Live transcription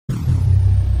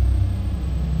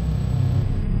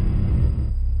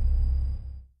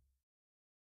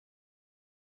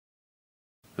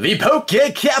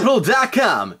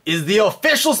ThePokeCapital.com is the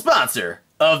official sponsor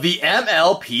of the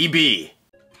MLPB.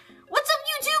 What's up,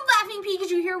 YouTube? Laughing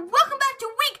Pikachu here. Welcome back to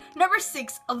week number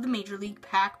 6 of the Major League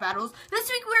Pack battles. This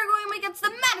week we are going against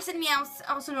the Madison Meowth,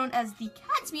 also known as the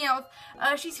Cat's Meowth.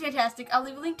 She's fantastic. I'll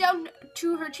leave a link down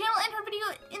to her channel and her video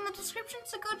in the description,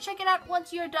 so go check it out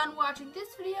once you're done watching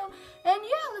this video. And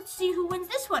yeah, let's see who wins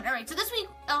this one. Alright, so this week,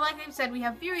 like I said, we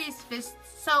have Furious Fists.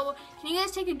 So, can you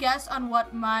guys take a guess on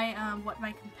what my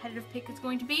competitive pick is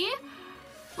going to be?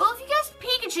 Well, if you guessed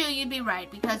Pikachu, you'd be right,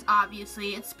 because obviously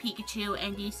it's Pikachu,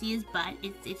 and you see his butt.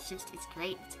 It's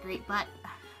great. It's a great butt.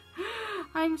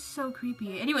 I'm so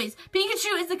creepy. Anyways,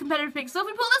 Pikachu is the competitive pick, so if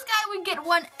we pull this guy, we get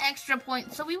 1 extra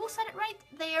point. So we will set it right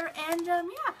there, and yeah.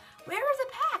 Where are the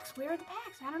packs? Where are the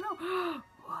packs? I don't know.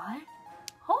 What?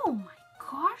 Oh my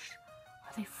gosh.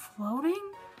 Are they floating?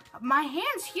 My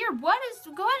hand's here. What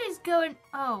is going?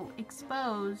 Oh,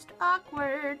 exposed.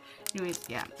 Awkward. Anyways,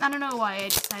 yeah. I don't know why I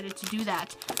decided to do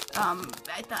that.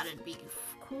 I thought it'd be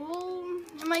cool.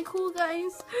 Am I cool,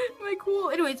 guys? Am I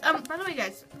cool? Anyways, by the way,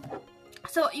 guys.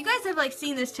 So, you guys have, like,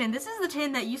 seen this tin. This is the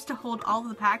tin that used to hold all of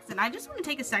the packs, and I just want to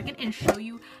take a second and show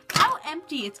you how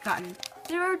empty it's gotten.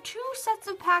 There are 2 sets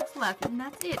of packs left, and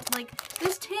that's it. Like,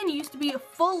 this tin used to be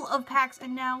full of packs,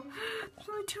 and now there's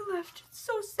only 2 left. It's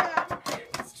so sad.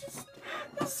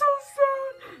 It's so sad.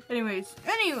 Anyways,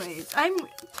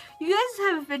 you guys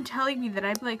have been telling me that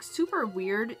I'm, like, super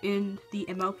weird in the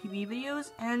MLPB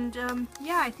videos, and,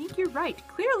 yeah, I think you're right.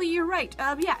 Clearly, you're right.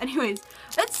 Yeah, anyways,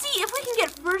 let's see if we can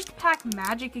get first pack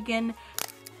magic again.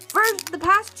 For the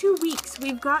past 2 weeks,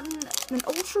 we've gotten an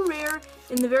ultra rare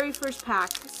in the very first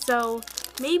pack, so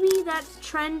maybe that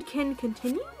trend can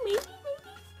continue, maybe?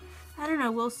 I don't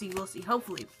know, we'll see,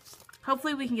 hopefully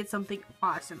we can get something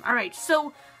awesome. Alright,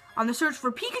 so, on the search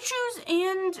for Pikachus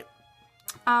and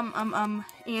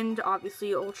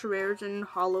obviously ultra rares and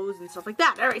hollows and stuff like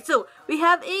that. Alright, so, we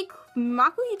have a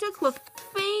Makuhita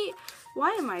Clefairy.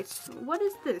 What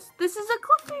is this? This is a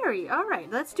Clefairy.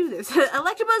 Alright, let's do this.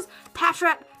 Electabuzz,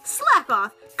 Patrat,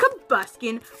 Slackoth,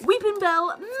 Combuskin, Weeping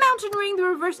Bell, Mountain Ring. The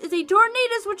reverse is a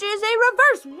Tornadus, which is a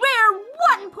reverse rare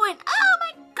 1 point. Oh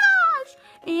my gosh!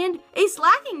 And a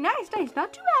Slacking. Nice.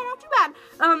 Not too bad.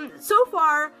 So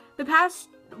far, the past,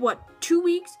 2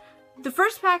 weeks, the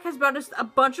first pack has brought us a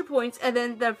bunch of points, and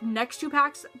then the next 2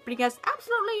 packs bring us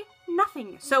absolutely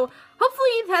nothing. So,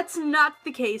 hopefully that's not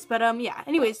the case, but, yeah.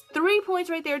 Anyways, 3 points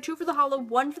right there, 2 for the hollow,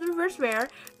 1 for the reverse rare.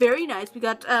 Very nice. We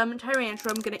got,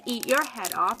 Tyrantrum gonna eat your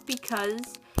head off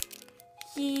because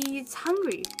he's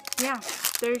hungry. Yeah,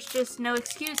 there's just no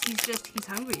excuse. He's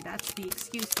hungry. That's the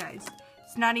excuse, guys.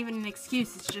 It's not even an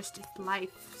excuse, it's just life.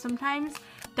 Sometimes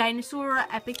dinosaur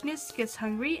epicness gets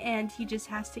hungry and he just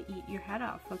has to eat your head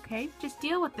off, okay? Just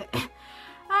deal with it.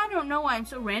 I don't know why I'm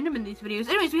so random in these videos.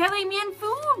 Anyways, we have a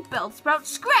Mienfoo, Bellsprout,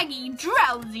 Scraggy,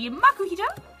 Drowsy, Makuhita,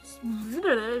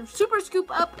 Super Scoop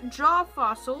Up, Jaw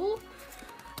Fossil,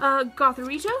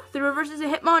 Gothorita. The reverse is a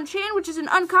Hitmonchan, which is an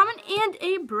uncommon, and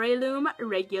a Breloom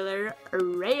regular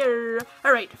rare.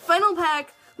 Alright, final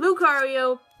pack,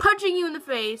 Lucario, punching you in the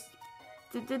face.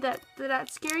 Did that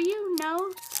scare you?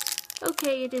 No?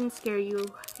 Okay, it didn't scare you.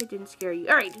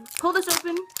 Alright, pull this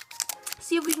open.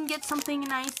 See if we can get something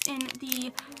nice in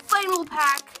the final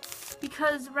pack.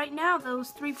 Because right now, those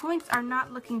 3 points are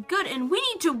not looking good. And we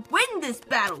need to win this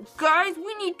battle, guys.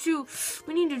 We need to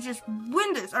just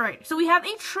win this. Alright, so we have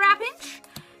a Trapinch,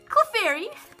 Clefairy,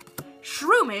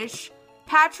 Shroomish,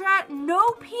 Patrat, no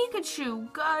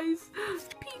Pikachu, guys.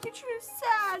 Pikachu is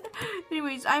sad.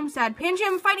 Anyways, I'm sad.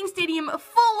 Pancham, Fighting Stadium,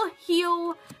 full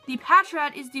heal. The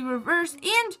Patrat is the reverse,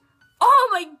 and oh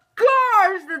my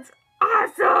gosh, that's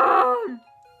awesome.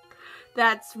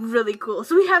 That's really cool.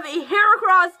 So we have a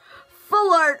Heracross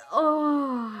full art.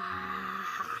 Oh,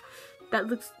 that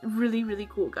looks really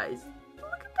cool, guys.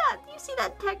 Look at that. You see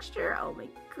that texture? Oh my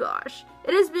gosh.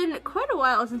 It has been quite a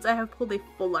while since I have pulled a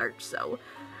full art, so.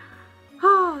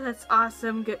 Oh, that's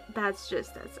awesome. That's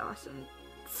awesome.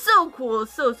 So cool.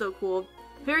 So cool.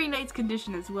 Very nice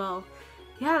condition as well.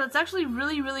 Yeah, that's actually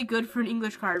really good for an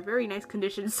English card. Very nice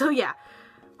condition. So yeah.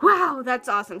 Wow, that's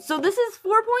awesome. So this is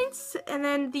 4 points, and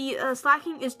then the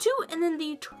Slacking is 2, and then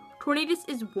the Tornadus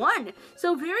is 1.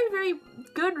 So very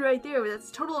good right there. That's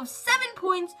a total of 7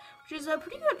 points, which is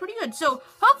pretty good. So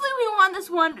hopefully we won this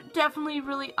one. Definitely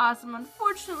really awesome.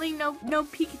 Unfortunately, no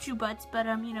Pikachu butts, but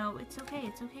you know, it's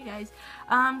okay, guys.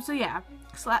 So yeah,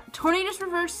 Tornadus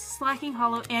reverse, Slacking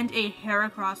hollow, and a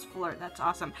Heracross full art. That's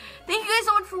awesome. Thank you guys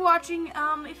so much for watching.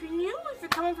 If you're new, if you're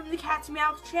coming from the Cat's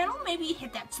Meowth channel, maybe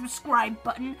hit that subscribe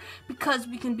button because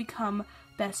we can become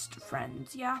best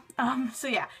friends, yeah? So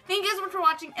yeah, thank you guys so much for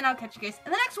watching, and I'll catch you guys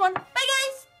in the next one. Bye, guys!